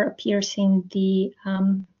parameter appears in the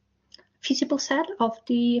feasible set of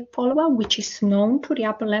the follower, which is known to the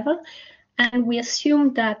upper level. And we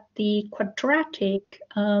assume that the quadratic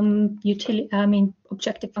objective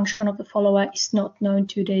function of the follower is not known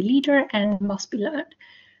to the leader and must be learned.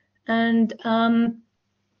 And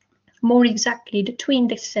more exactly, the two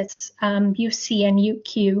indexes UC and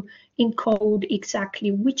UQ encode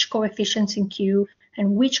exactly which coefficients in Q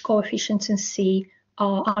and which coefficients in C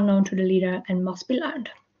are unknown to the leader and must be learned.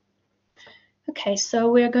 Okay, so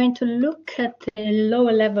we are going to look at the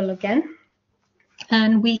lower level again.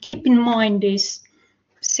 And we keep in mind these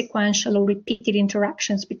sequential or repeated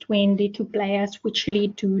interactions between the two players which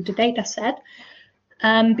lead to the data set,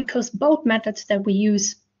 because both methods that we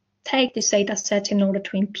use take this data set in order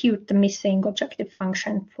to impute the missing objective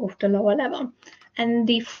function for the lower level. And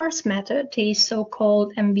the first method is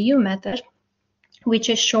so-called MVU method, which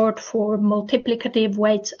is short for multiplicative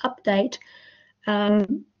weights update.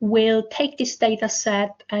 We'll take this data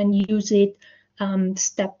set and use it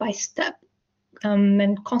step by step.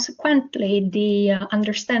 And consequently, the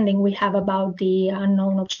understanding we have about the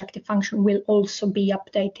unknown objective function will also be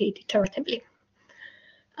updated iteratively.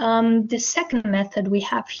 The second method we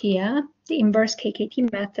have here, the inverse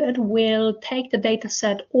KKT method, will take the data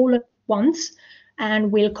set all at once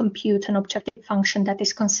and will compute an objective function that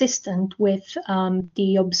is consistent with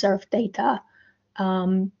the observed data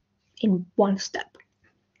in one step.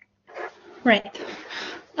 Right.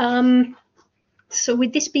 So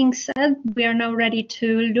with this being said, we are now ready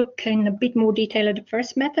to look in a bit more detail at the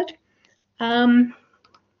first method.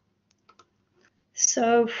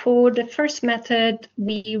 So for the first method,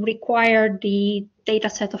 we require the data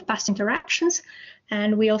set of past interactions,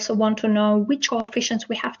 and we also want to know which coefficients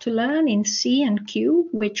we have to learn in C and Q,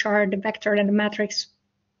 which are the vector and the matrix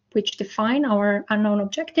which define our unknown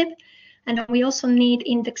objective. And we also need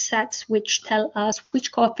index sets which tell us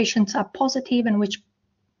which coefficients are positive and which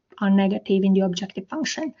are negative in the objective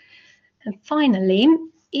function. And finally,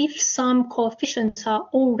 if some coefficients are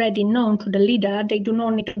already known to the leader, they do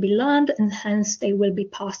not need to be learned, and hence they will be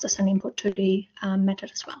passed as an input to the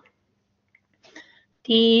method as well.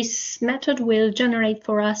 This method will generate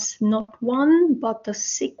for us not one, but a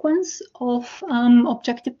sequence of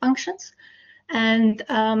objective functions. And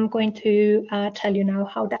I'm going to tell you now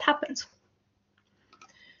how that happens.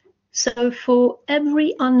 So for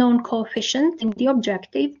every unknown coefficient in the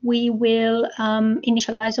objective, we will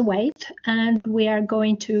initialize a weight, and we are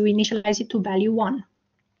going to initialize it to value 1.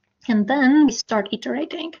 And then we start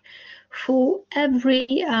iterating. For every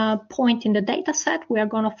point in the data set, we are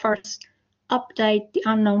going to first update the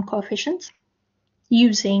unknown coefficients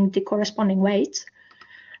using the corresponding weights.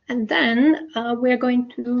 And then we're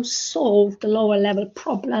going to solve the lower level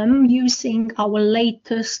problem using our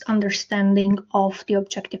latest understanding of the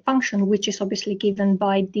objective function, which is obviously given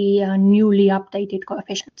by the newly updated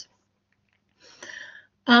coefficient.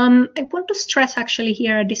 I want to stress actually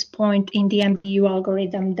here at this point in the MBU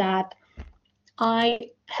algorithm that I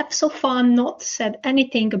have so far not said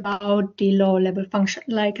anything about the lower level function.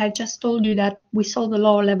 Like I just told you that we solve the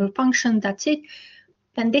lower level function, that's it.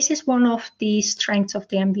 And this is one of the strengths of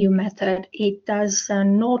the MBU method. It does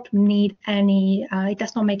not need any, it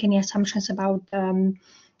does not make any assumptions about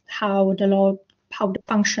how the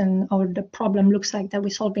function or the problem looks like that we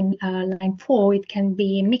solve in line 4. It can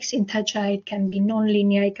be mixed integer, it can be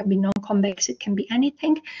nonlinear, it can be non-convex, it can be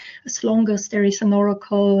anything, as long as there is an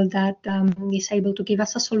oracle that is able to give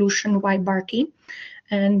us a solution y bar t,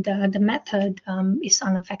 and the method is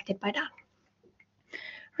unaffected by that.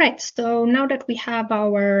 Right, so now that we have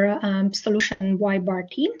our solution y bar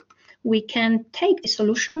t, we can take the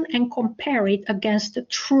solution and compare it against the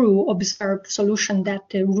true observed solution that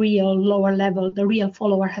the real lower level, the real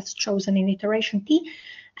follower has chosen in iteration t.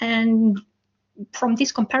 And from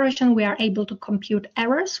this comparison, we are able to compute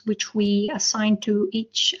errors, which we assign to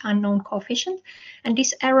each unknown coefficient. And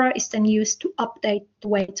this error is then used to update the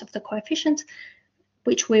weights of the coefficients,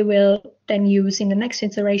 which we will then use in the next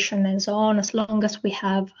iteration and so on, as long as we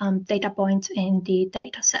have data points in the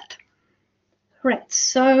data set. Right,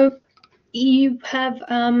 so you have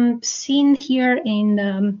seen here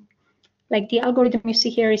in, like the algorithm you see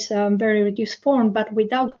here is very reduced form, but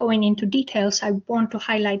without going into details, I want to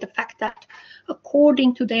highlight the fact that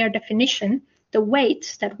according to their definition, the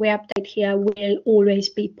weights that we update here will always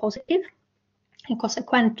be positive, and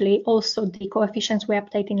consequently also the coefficients we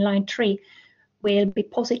update in line 3 will be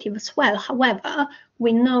positive as well. However,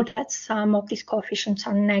 we know that some of these coefficients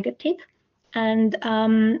are negative, and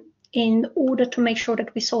in order to make sure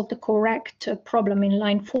that we solve the correct problem in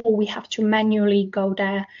line 4, we have to manually go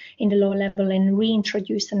there in the lower level and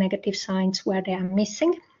reintroduce the negative signs where they are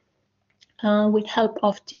missing with help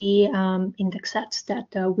of the index sets that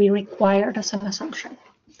we required as an assumption.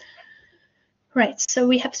 Right, so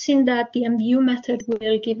we have seen that the MBU method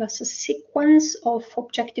will give us a sequence of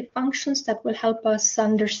objective functions that will help us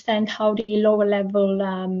understand how the lower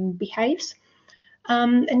level behaves.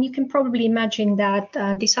 And you can probably imagine that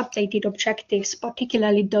these updated objectives,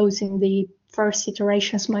 particularly those in the first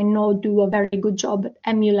iterations, might not do a very good job at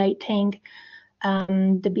emulating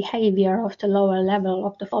the behavior of the lower level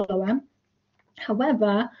of the follower.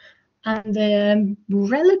 However, the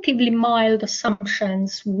relatively mild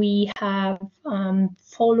assumptions we have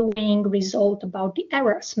following result about the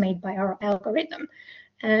errors made by our algorithm.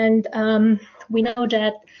 And we know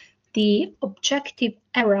that the objective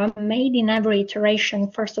error made in every iteration,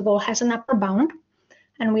 first of all, has an upper bound.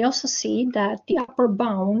 And we also see that the upper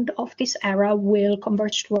bound of this error will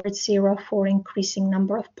converge towards 0 for increasing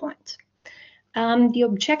number of points. The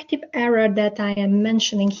objective error that I am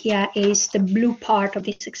mentioning here is the blue part of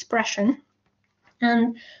this expression.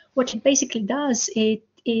 And what it basically does, it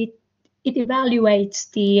evaluates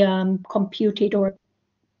the computed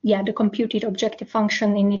objective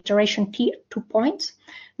function in iteration t at 2 points,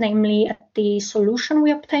 namely at the solution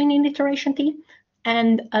we obtain in iteration t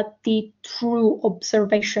and at the true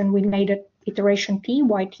observation we made at iteration t,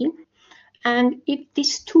 yt. And if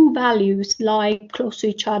these two values lie close to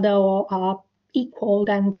each other or are equal,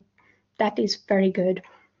 then that is very good.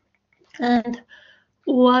 And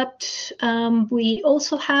what we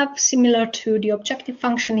also have similar to the objective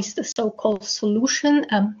function is the so-called solution.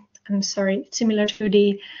 Similar to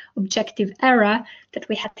the objective error that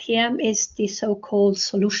we had here is the so-called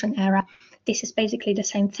solution error. This is basically the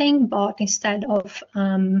same thing, but instead of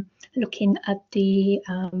looking at the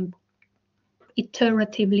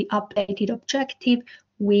iteratively updated objective,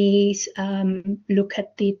 we look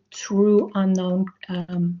at the true unknown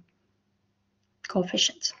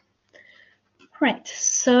coefficients. Right,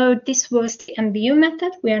 so this was the MBU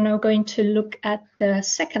method. We are now going to look at the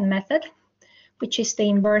second method, which is the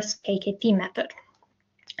inverse KKT method.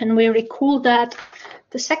 And we recall that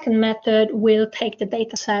the second method will take the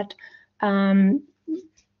data set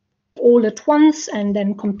all at once and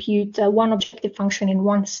then compute one objective function in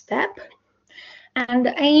one step. And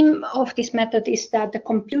the aim of this method is that the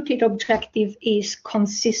computed objective is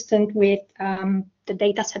consistent with the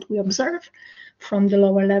data set we observe from the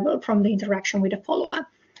lower level, from the interaction with the follower.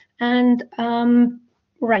 And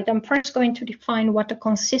right, I'm first going to define what a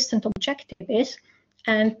consistent objective is,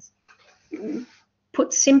 and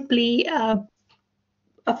put simply,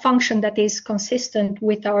 a function that is consistent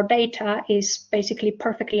with our data is basically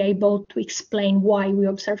perfectly able to explain why we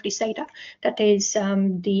observe this data. That is,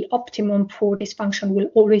 the optimum for this function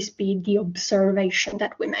will always be the observation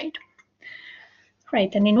that we made.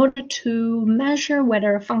 Right, and in order to measure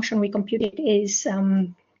whether a function we computed is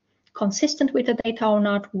consistent with the data or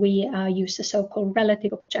not, we use the so-called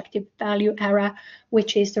relative objective value error,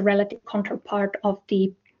 which is the relative counterpart of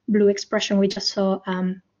the blue expression we just saw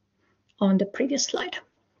on the previous slide.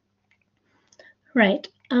 Right,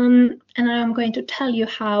 and I'm going to tell you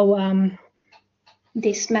how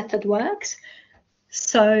this method works.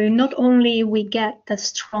 So not only we get the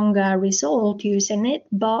stronger result using it,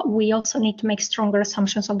 but we also need to make stronger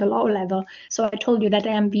assumptions on the lower level. So I told you that the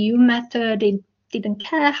MVU method, it didn't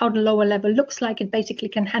care how the lower level looks like. It basically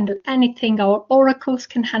can handle anything our oracles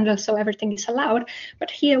can handle, so everything is allowed. But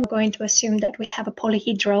here we're going to assume that we have a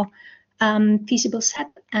polyhedral feasible set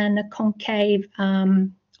and a concave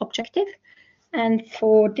objective. And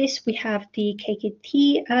for this, we have the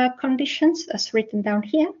KKT conditions as written down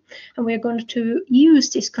here. And we're going to use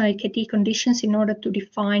these KKT conditions in order to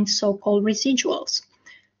define so-called residuals.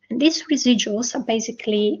 And these residuals are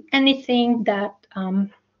basically anything that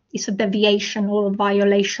is a deviation or a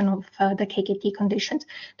violation of the KKT conditions.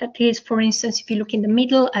 That is, for instance, if you look in the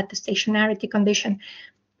middle at the stationarity condition,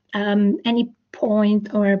 any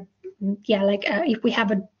point or, yeah, like if we have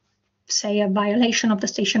say a violation of the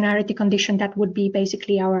stationarity condition, that would be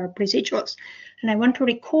basically our residuals. And I want to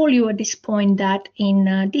recall you at this point that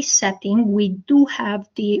in this setting, we do have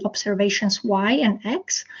the observations y and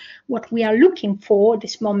x. What we are looking for at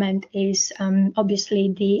this moment is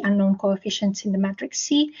obviously the unknown coefficients in the matrix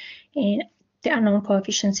C, the unknown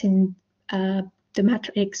coefficients in the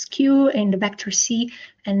matrix Q, in the vector C,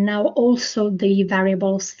 and now also the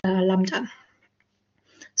variables lambda.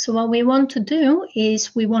 So what we want to do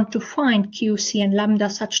is we want to find Q, C, and lambda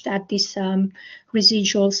such that these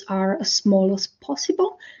residuals are as small as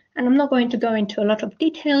possible. And I'm not going to go into a lot of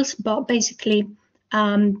details, but basically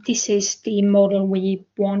this is the model we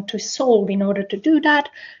want to solve in order to do that.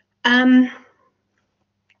 And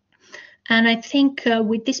I think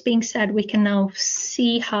with this being said, we can now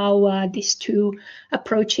see how these two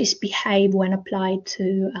approaches behave when applied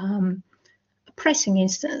to a pricing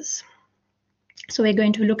instance. So we're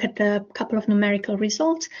going to look at a couple of numerical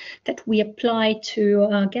results that we apply to,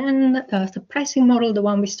 again, the pricing model, the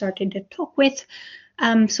one we started the talk with.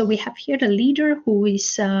 So we have here the leader who is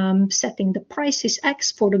setting the prices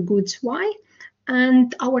X for the goods Y.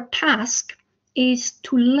 And our task is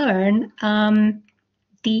to learn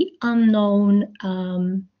the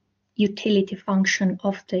unknown utility function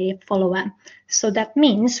of the follower. So that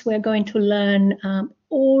means we're going to learn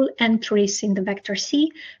all entries in the vector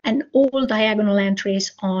C and all diagonal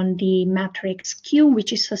entries on the matrix Q,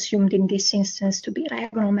 which is assumed in this instance to be a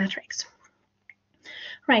diagonal matrix.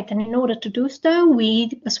 Right, and in order to do so,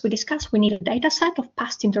 as we discussed, we need a data set of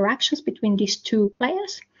past interactions between these two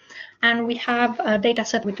players. And we have a data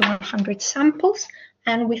set with 100 samples,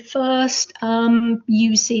 and we first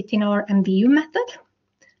use it in our MVU method.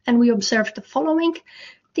 And we observe the following.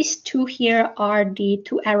 These two here are the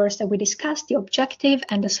two errors that we discussed, the objective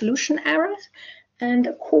and the solution errors. And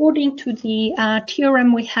according to the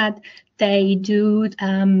theorem we had, they do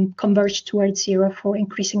converge towards zero for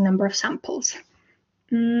increasing number of samples.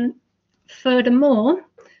 Furthermore,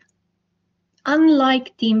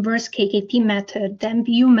 unlike the inverse KKT method, the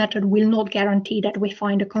MVU method will not guarantee that we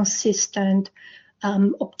find a consistent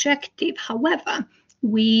objective. However,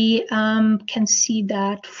 we can see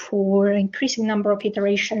that for increasing number of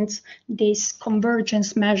iterations, this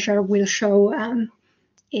convergence measure will show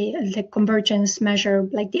the convergence measure,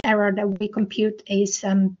 like the error that we compute, is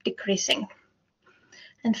decreasing.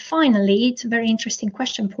 And finally, it's a very interesting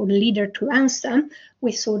question for the leader to answer.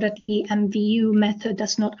 We saw that the MVU method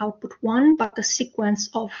does not output one, but a sequence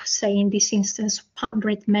of, say, in this instance,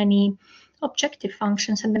 100 many objective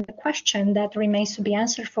functions. And then the question that remains to be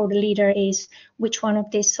answered for the leader is which one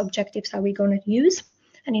of these objectives are we going to use?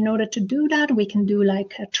 And in order to do that, we can do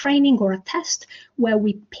like a training or a test where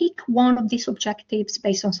we pick one of these objectives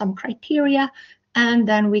based on some criteria, and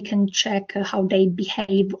then we can check how they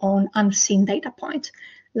behave on unseen data points.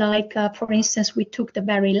 Like, for instance, we took the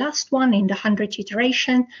very last one in the 100th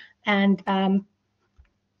iteration, and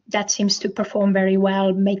that seems to perform very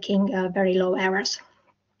well, making very low errors.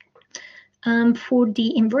 For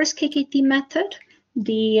the inverse KKT method,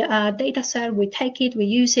 the data set, we take it, we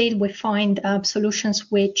use it, we find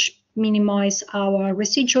solutions which minimize our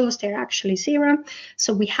residuals. They're actually zero.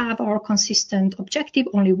 So we have our consistent objective,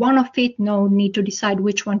 only one of it, no need to decide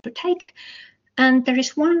which one to take. And there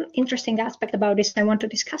is one interesting aspect about this I want to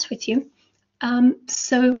discuss with you.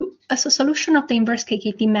 So as a solution of the inverse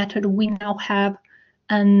KKT method, we now have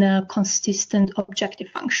a consistent objective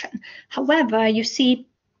function. However, you see,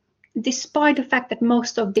 despite the fact that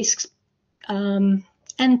most of these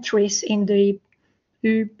entries in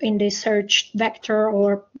the search vector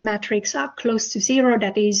or matrix are close to 0,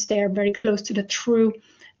 that is, they're very close to the true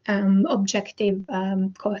objective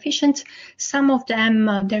coefficient. Some of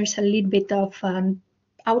them, there's a little bit of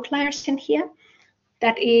outliers in here.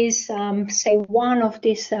 That is, say, one of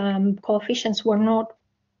these coefficients are not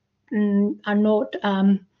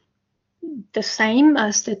the same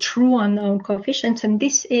as the true unknown coefficients, and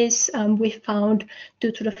this is we found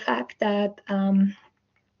due to the fact that,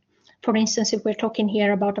 for instance, if we're talking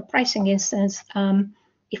here about a pricing instance,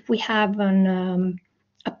 if we have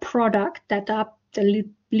a product that the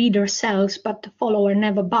leader sells but the follower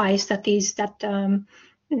never buys, that is, that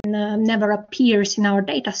never appears in our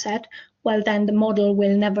data set, well, then the model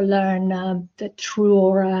will never learn the true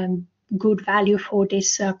or good value for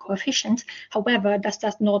this coefficient. However,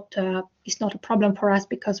 that's not is not a problem for us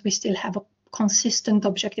because we still have a consistent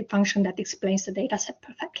objective function that explains the data set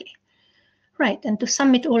perfectly. Right, and to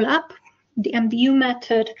sum it all up, the MDU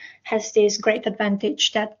method has this great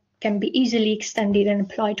advantage that can be easily extended and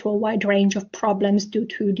applied to a wide range of problems due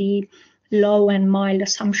to the low and mild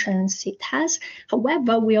assumptions it has.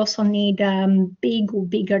 However, we also need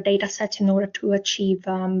bigger data sets in order to achieve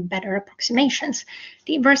better approximations.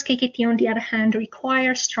 The inverse KKT, on the other hand,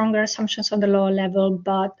 requires stronger assumptions on the lower level,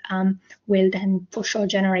 but will then for sure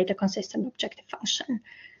generate a consistent objective function.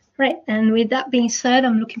 Right, and with that being said,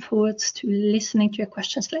 I'm looking forward to listening to your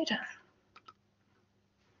questions later.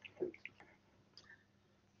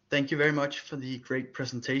 Thank you very much for the great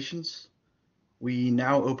presentations. We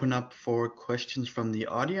now open up for questions from the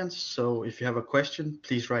audience. So if you have a question,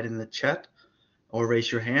 please write in the chat or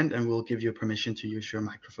raise your hand and we'll give you permission to use your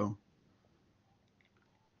microphone.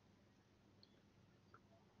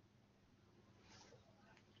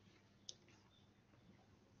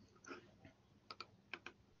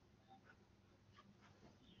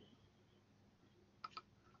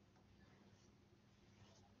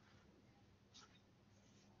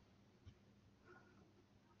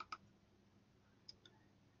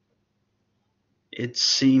 It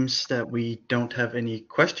seems that we don't have any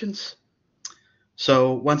questions.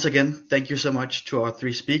 So once again, thank you so much to our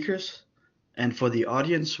 3 speakers. And for the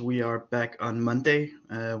audience, we are back on Monday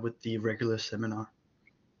with the regular seminar.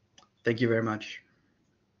 Thank you very much.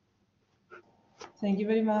 Thank you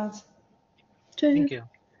very much. Thank you.